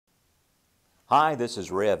Hi, this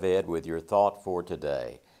is Rev Ed with your thought for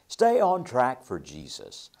today. Stay on track for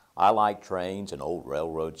Jesus. I like trains and old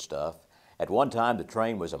railroad stuff. At one time, the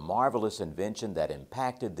train was a marvelous invention that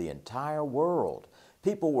impacted the entire world.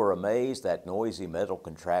 People were amazed that noisy metal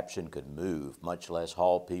contraption could move, much less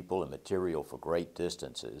haul people and material for great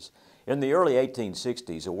distances. In the early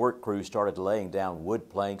 1860s, a work crew started laying down wood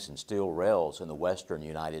planks and steel rails in the western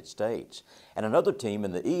United States, and another team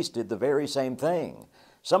in the east did the very same thing.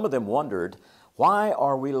 Some of them wondered, why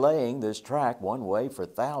are we laying this track one way for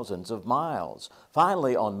thousands of miles?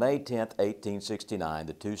 Finally, on May 10, 1869,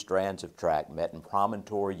 the two strands of track met in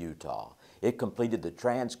Promontory, Utah. It completed the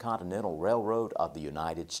Transcontinental Railroad of the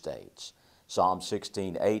United States. Psalm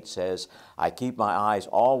 16:8 says, I keep my eyes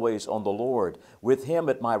always on the Lord. With Him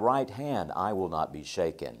at my right hand, I will not be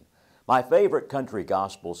shaken. My favorite country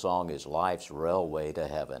gospel song is Life's Railway to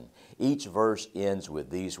Heaven. Each verse ends with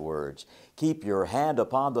these words, keep your hand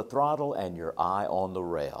upon the throttle and your eye on the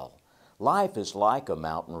rail. Life is like a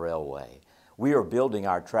mountain railway. We are building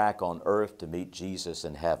our track on earth to meet Jesus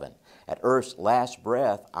in heaven. At earth's last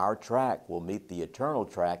breath, our track will meet the eternal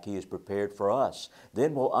track He has prepared for us.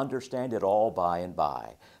 Then we'll understand it all by and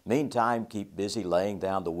by. Meantime, keep busy laying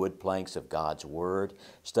down the wood planks of God's Word.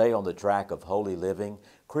 Stay on the track of holy living.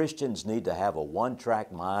 Christians need to have a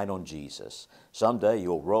one-track mind on Jesus. Someday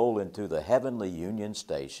you'll roll into the heavenly Union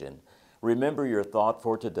Station. Remember, your thought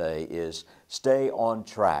for today is stay on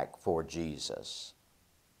track for Jesus.